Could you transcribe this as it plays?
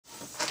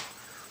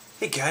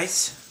Hey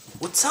guys,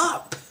 what's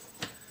up?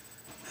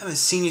 I haven't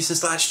seen you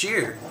since last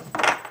year.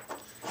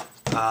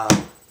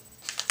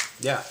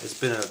 Yeah, it's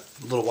been a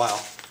little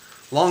while.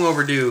 Long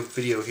overdue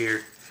video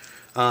here.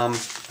 I'm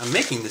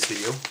making this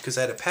video because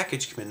I had a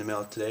package come in the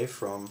mail today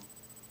from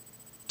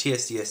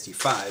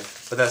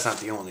TSDST5, but that's not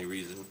the only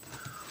reason.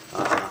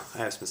 I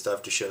have some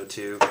stuff to show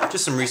too.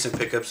 Just some recent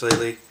pickups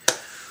lately.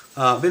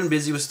 Been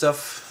busy with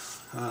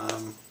stuff.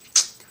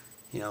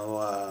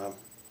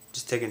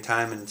 Just taking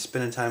time and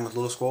spending time with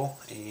Little Squall,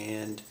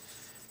 and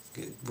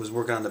was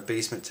working on the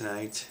basement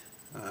tonight.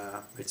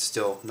 It's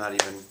still not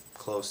even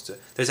close to.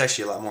 There's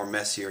actually a lot more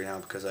mess here now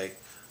because I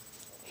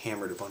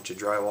hammered a bunch of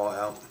drywall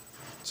out.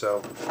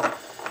 So,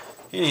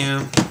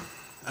 anyhow,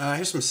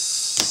 here's some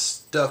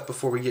stuff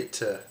before we get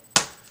to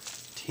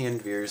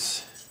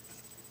Tanvir's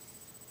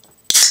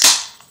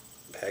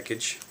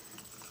package.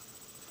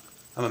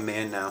 I'm a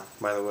man now,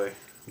 by the way,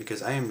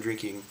 because I am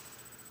drinking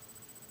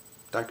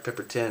Dr.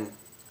 Pepper 10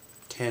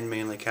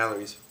 mainly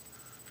calories,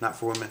 not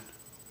for women.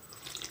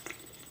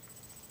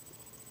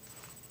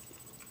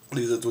 At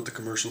least that's what the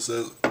commercial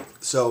says.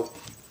 So,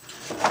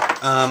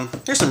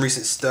 here's some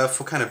recent stuff.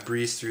 We'll kind of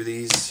breeze through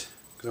these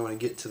because I want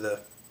to get to the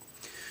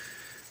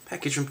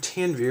package from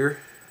Tanvir.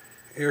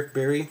 Eric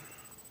Berry,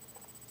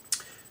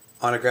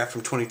 autograph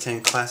from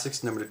 2010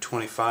 Classics, number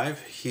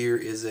 25. Here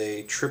is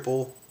a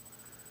triple,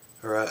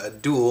 or a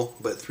dual,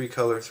 but three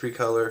color.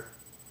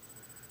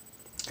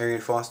 Arian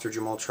Foster,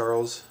 Jamal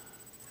Charles,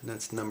 and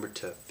that's number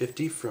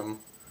 50 from,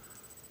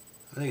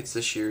 I think it's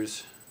this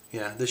year's,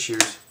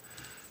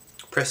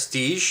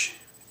 Prestige,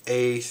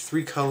 a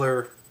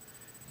 3-color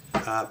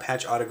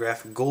patch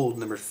autograph gold,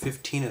 number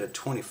 15 out of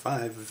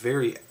 25.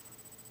 Very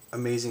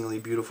amazingly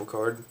beautiful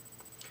card.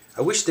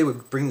 I wish they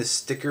would bring the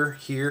sticker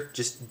here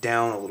just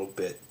down a little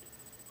bit.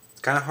 It's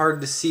kind of hard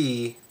to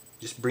see.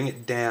 Just bring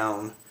it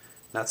down.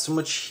 Not so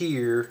much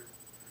here,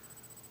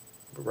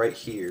 but right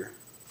here.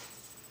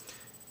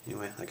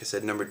 Anyway, like I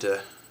said, number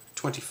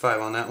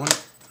 25 on that one.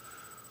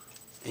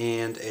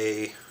 And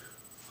a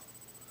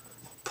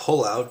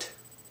pull-out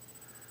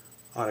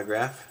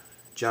autograph,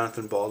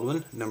 Jonathan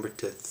Baldwin, number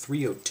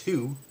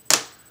 302.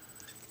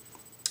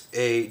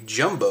 A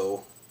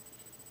jumbo,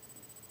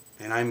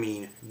 and I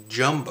mean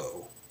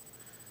jumbo,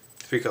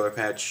 3-color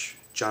patch,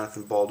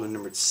 Jonathan Baldwin,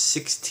 number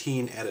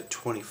 16 out of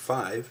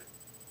 25.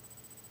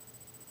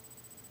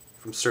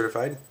 From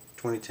Certified,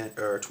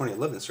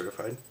 2011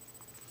 Certified.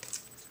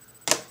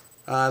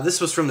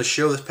 This was from the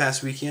show this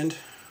past weekend,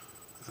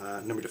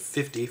 number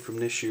 50 from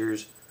this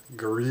year's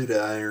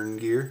Gridiron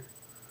Gear,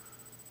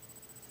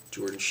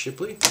 Jordan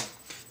Shipley.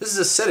 This is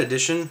a set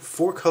edition,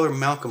 4-color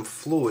Malcolm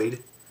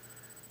Floyd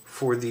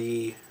for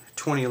the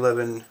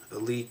 2011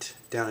 Elite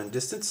Down and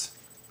Distance.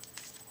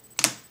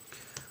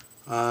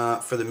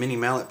 For the Mini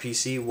Mallet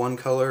PC,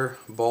 1-color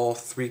ball,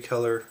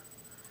 3-color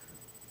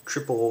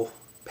triple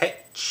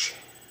patch,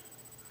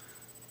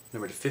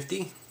 number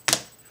 50.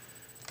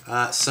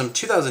 Some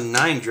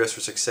 2009 Dress for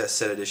Success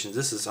set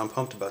editions. I'm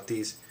pumped about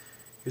these.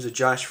 Here's a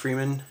Josh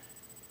Freeman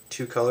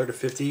 2-color to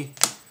 50.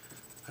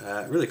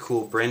 Really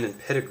cool Brandon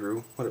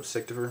Pettigrew. What up,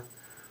 Sectiver?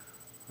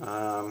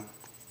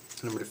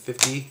 Number to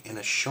 50. And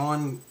a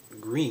Sean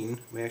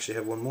Green. We actually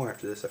have one more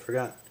after this. I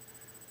forgot.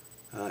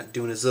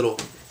 Doing his little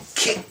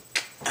kick.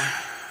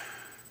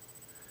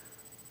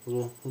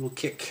 Little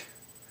kick.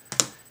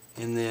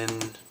 And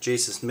then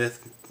Jason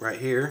Smith right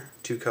here.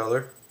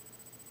 2-color.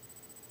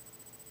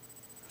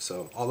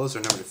 So all those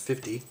are numbered to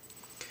 50.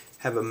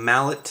 Have a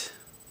Mallet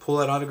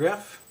pull-out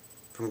autograph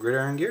from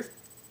Gridiron Gear.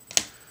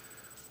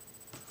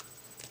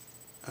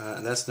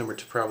 That's numbered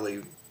to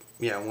probably,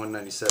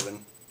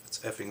 197. That's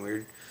effing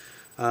weird.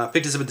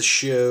 Picked this up at the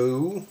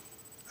show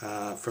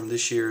from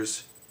this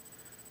year's,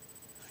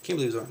 I can't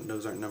believe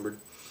those aren't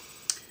numbered.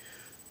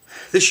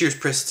 This year's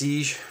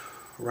Prestige,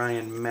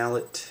 Ryan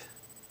Mallet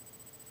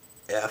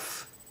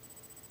F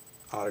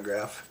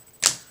autograph.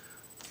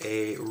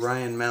 A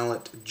Ryan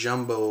Mallet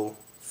Jumbo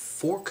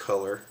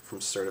 4-color from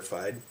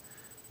Certified.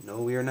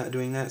 No, we are not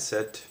doing that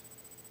set.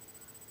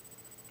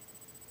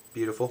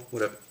 Beautiful.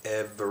 What up,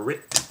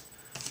 Everett?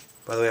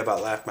 By the way, I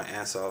about laughed my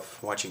ass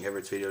off watching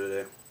Everett's video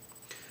today.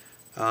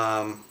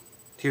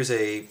 Here's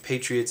a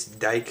Patriots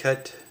die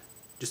cut,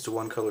 just a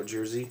 1-color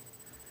jersey.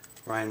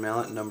 Ryan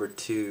Mallet, number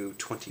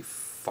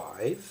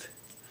 225.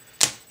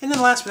 And then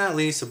last but not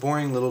least, a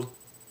boring little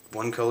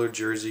 1-color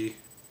jersey,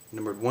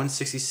 numbered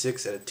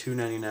 166 out of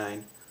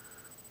 299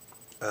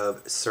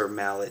 of Sir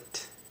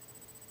Mallet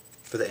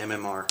for the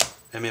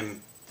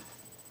MMPC.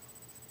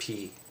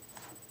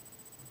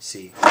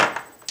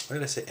 Why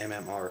did I say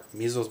MMR?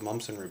 Measles,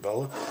 mumps, and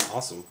rubella?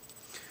 Awesome.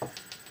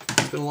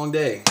 It's been a long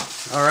day.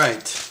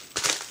 Alright.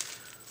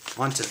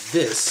 On to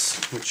this,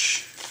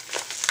 which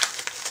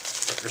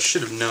I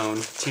should have known.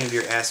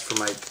 Tanvir asked for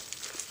my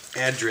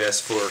address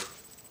for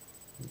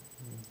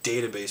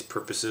database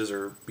purposes,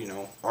 or,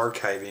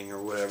 archiving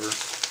or whatever.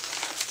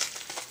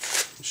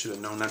 I should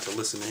have known not to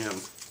listen to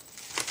him.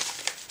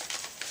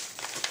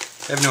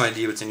 I have no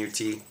idea what's in your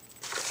tea.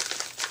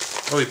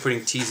 I'll be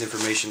putting tea's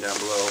information down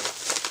below.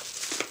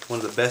 One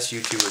of the best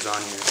YouTubers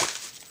on here.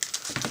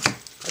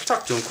 I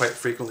talk to him quite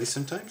frequently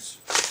sometimes.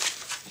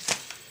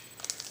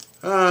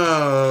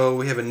 Oh,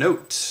 we have a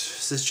note. It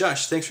says,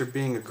 Josh, thanks for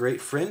being a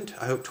great friend.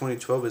 I hope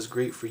 2012 is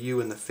great for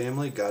you and the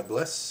family. God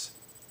bless.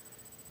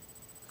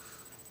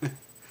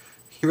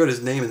 He wrote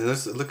his name and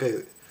looks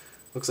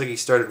like he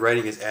started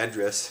writing his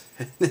address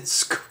and then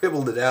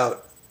scribbled it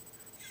out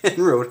and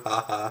wrote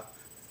haha.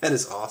 That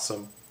is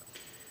awesome.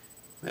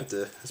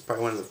 That's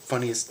probably one of the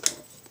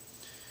funniest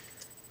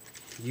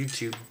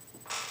YouTube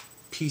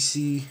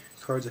PC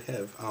cards I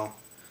have. Oh,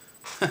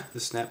 the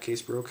snap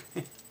case broke.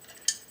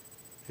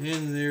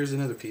 And there's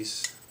another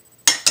piece.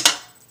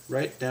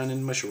 Right down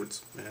in my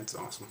shorts. That's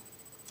awesome.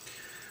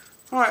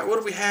 Alright, what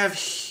do we have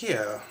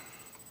here?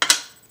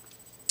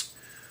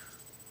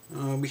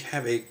 We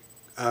have a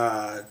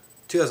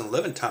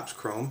 2011 Topps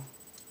Chrome.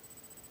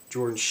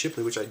 Jordan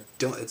Shipley, which I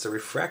don't, it's a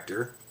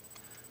refractor.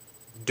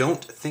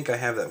 Don't think I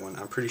have that one.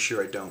 I'm pretty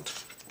sure I don't.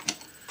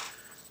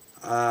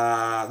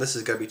 This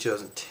has got to be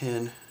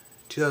 2010.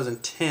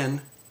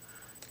 2010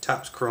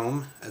 Topps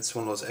Chrome. That's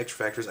one of those X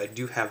factors. I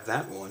do have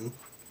that one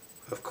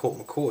of Colt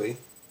McCoy.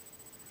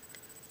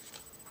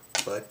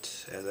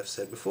 But, as I've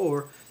said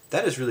before,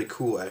 that is really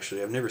cool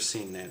actually. I've never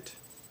seen that.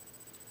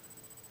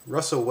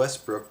 Russell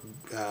Westbrook,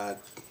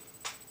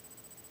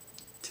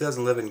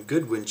 2011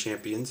 Goodwin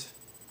Champions.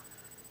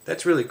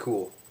 That's really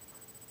cool.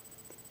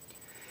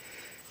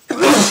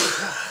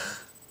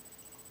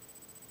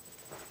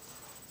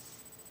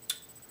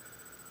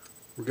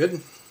 We're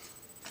good?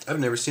 I've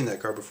never seen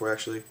that card before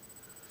actually.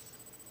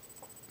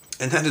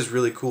 And that is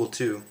really cool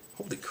too.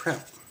 Holy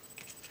crap.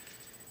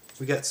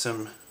 We got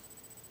some...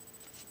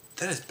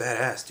 That is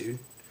badass, dude.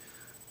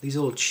 These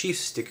little Chiefs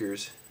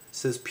stickers. It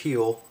says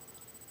Peel.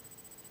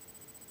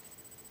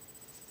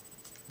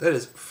 That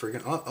is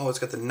friggin' awesome. Oh, it's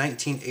got the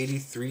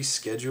 1983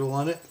 schedule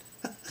on it.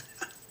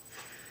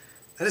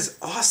 That is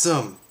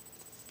awesome.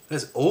 That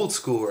is old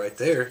school right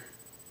there.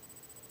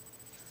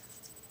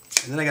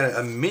 And then I got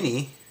a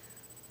mini.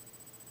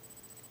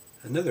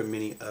 Another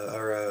mini,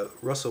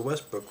 Russell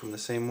Westbrook from the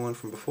same one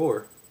from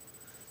before.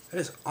 That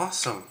is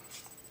awesome.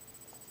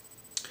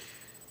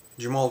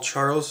 Jamal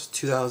Charles,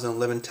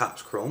 2011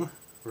 Topps Chrome,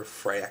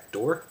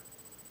 refractor.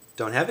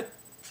 Don't have it.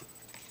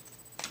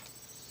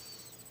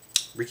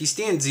 Ricky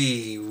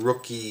Stanzi,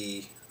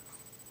 rookie.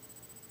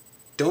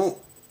 Don't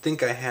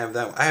think I have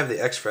that one. I have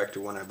the X Factor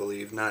one, I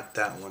believe, not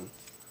that one.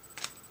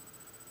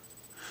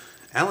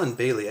 Alan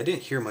Bailey, I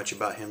didn't hear much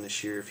about him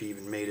this year, if he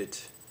even made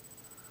it.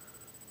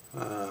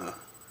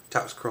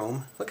 Topps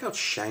Chrome. Look how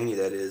shiny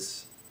that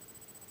is.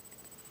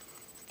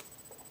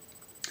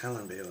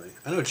 Alan Bailey.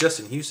 I know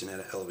Justin Houston had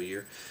a hell of a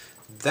year.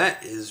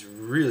 That is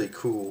really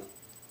cool.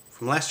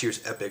 From last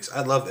year's Epics.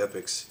 I love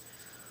Epics.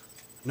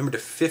 Number to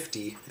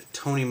 50,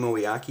 Tony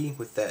Moiaki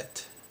with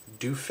that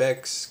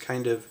Dufex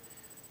kind of...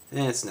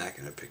 it's not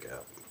going to pick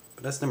up.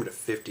 But that's number to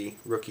 50,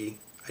 rookie.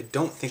 I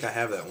don't think I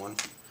have that one.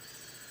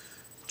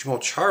 Jamal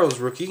Charles,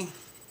 rookie.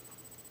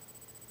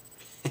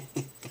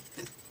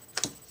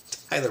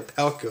 Tyler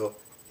Palco.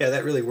 Yeah,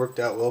 that really worked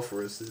out well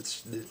for us,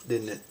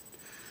 didn't it?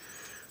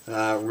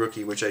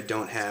 Rookie, which I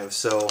don't have.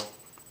 So,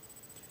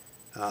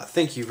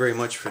 thank you very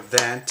much for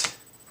that.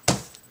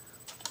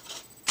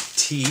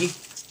 T.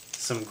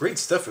 Some great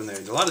stuff in there.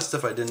 A lot of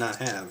stuff I did not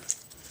have.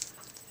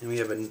 And we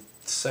have a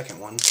second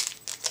one.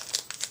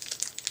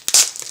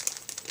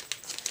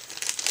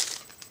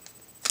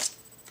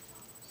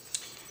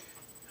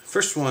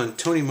 First one,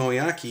 Tony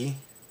Moiaki,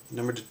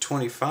 number to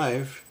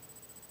 25.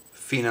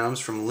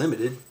 Phenoms from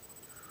Limited.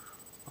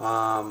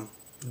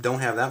 Don't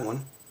have that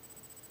one.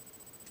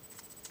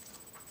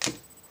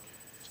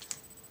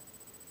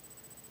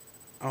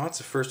 Oh, that's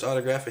the first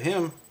autograph of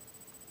him.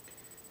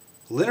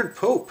 Leonard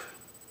Pope.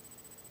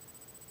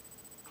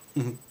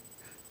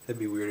 That'd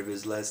be weird if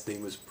his last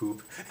name was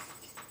Poop.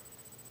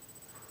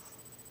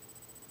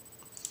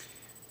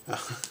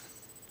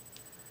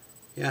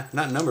 Yeah,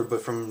 not numbered,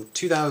 but from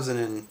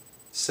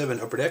 2007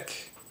 Upper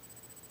Deck.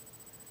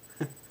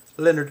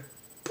 Leonard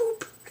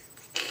Pope.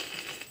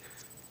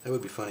 That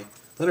would be funny.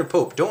 Leonard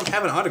Pope. Don't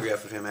have an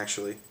autograph of him,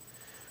 actually.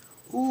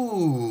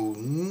 Ooh,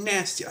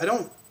 nasty. I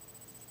don't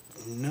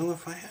know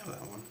if I have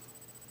that one.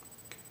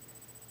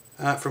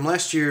 From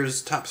last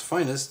year's Topps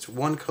Finest,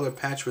 one color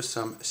patch with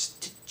some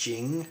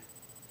stitching.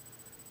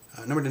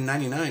 Number to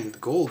 99, the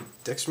gold,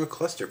 Dexter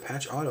McCluster,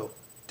 patch auto.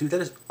 Dude,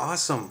 that is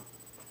awesome.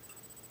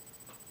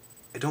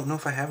 I don't know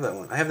if I have that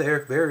one. I have the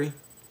Eric Berry.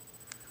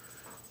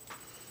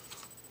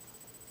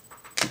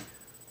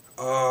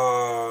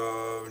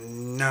 Oh,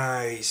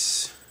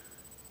 nice.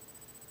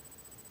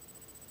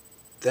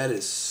 That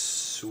is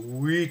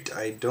sweet.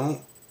 I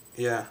don't...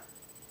 Yeah.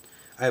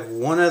 I have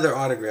one other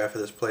autograph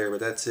of this player, but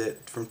that's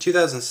it. From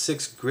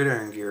 2006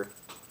 Gridiron Gear.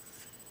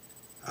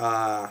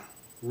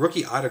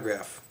 Rookie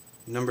autograph.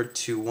 Number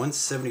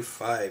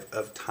 175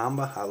 of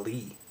Tamba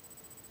Ali.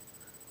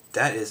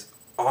 That is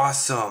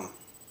awesome.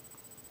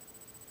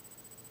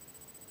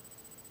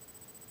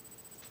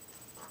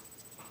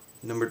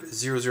 Numbered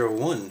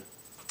 001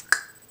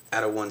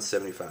 out of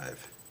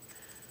 175.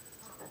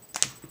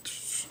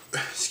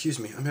 Excuse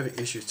me, I'm having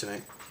issues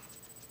tonight.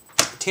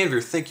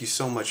 Tanvir, thank you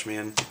so much,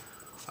 man.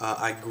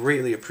 I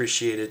greatly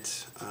appreciate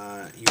it.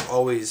 You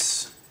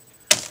always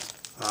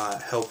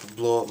help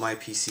blow up my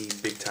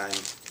PC big time.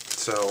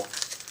 So,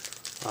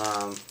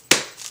 a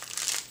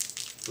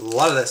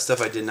lot of that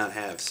stuff I did not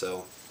have,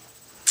 so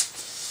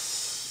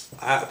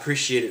I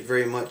appreciate it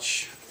very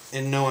much.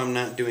 And no, I'm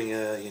not doing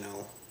a,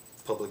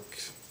 public,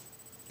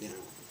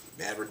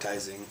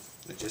 advertising.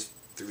 I just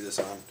threw this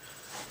on.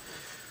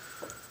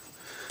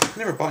 I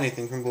never bought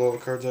anything from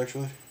Blowout Cards,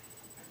 actually.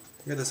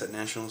 I got this at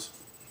Nationals,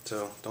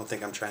 so don't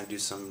think I'm trying to do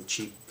some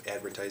cheap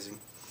advertising.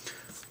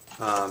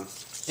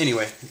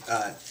 Anyway,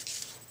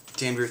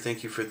 Tanvir,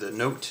 thank you for the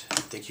note.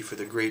 Thank you for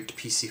the great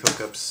PC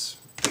hookups,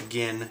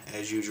 again,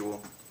 as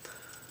usual.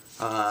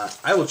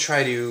 I will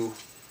try to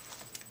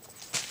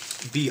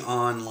be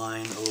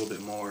online a little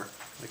bit more.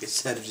 Like I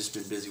said, I've just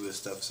been busy with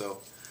stuff,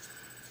 so...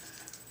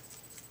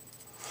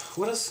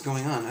 What else is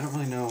going on? I don't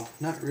really know.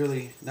 Not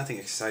really. Nothing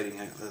exciting,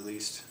 at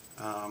least.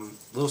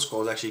 Little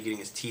Skull is actually getting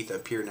his teeth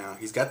up here now.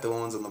 He's got the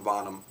ones on the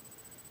bottom.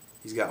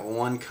 He's got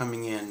one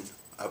coming in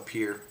up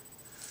here.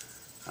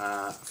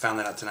 Found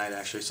that out tonight,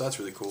 actually, so that's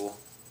really cool.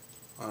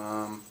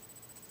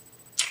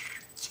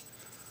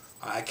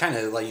 I kind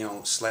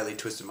of, slightly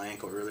twisted my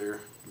ankle earlier,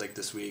 like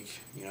this week,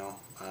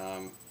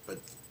 but,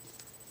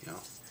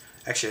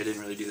 actually I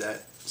didn't really do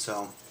that,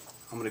 so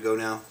I'm going to go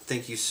now.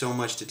 Thank you so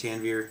much to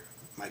Tanvir,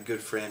 my good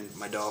friend,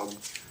 my dog.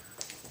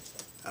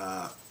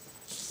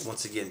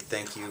 Once again,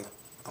 thank you.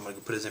 I'm going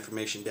to put his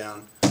information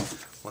down.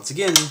 Once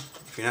again,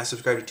 if you're not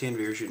subscribed to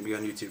Tanvir, you shouldn't be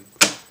on YouTube.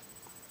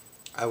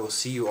 I will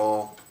see you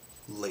all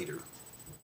later.